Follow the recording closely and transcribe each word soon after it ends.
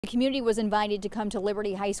The community was invited to come to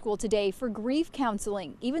Liberty High School today for grief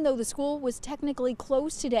counseling, even though the school was technically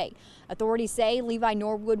closed today. Authorities say Levi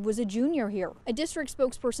Norwood was a junior here. A district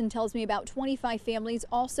spokesperson tells me about 25 families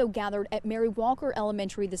also gathered at Mary Walker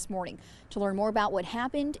Elementary this morning to learn more about what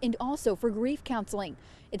happened and also for grief counseling.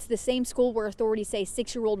 It's the same school where authorities say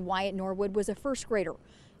 6-year-old Wyatt Norwood was a first grader.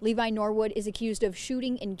 Levi Norwood is accused of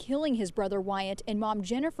shooting and killing his brother Wyatt and mom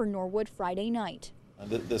Jennifer Norwood Friday night.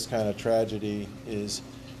 This kind of tragedy is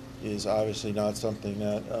obviously not something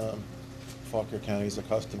that Fauquier County is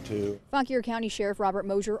accustomed to. Fauquier County Sheriff Robert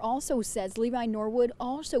Mosier also says Levi Norwood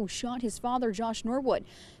also shot his father, Josh Norwood,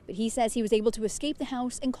 but he says he was able to escape the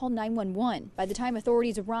house and call 911. By the time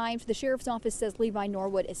authorities arrived, the sheriff's office says Levi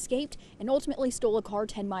Norwood escaped and ultimately stole a car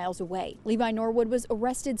 10 miles away. Levi Norwood was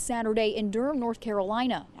arrested Saturday in Durham, North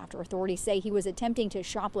Carolina, after authorities say he was attempting to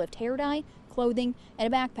shoplift hair dye, clothing,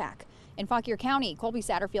 and a backpack. In Fauquier County, Colby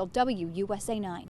Satterfield, WUSA 9.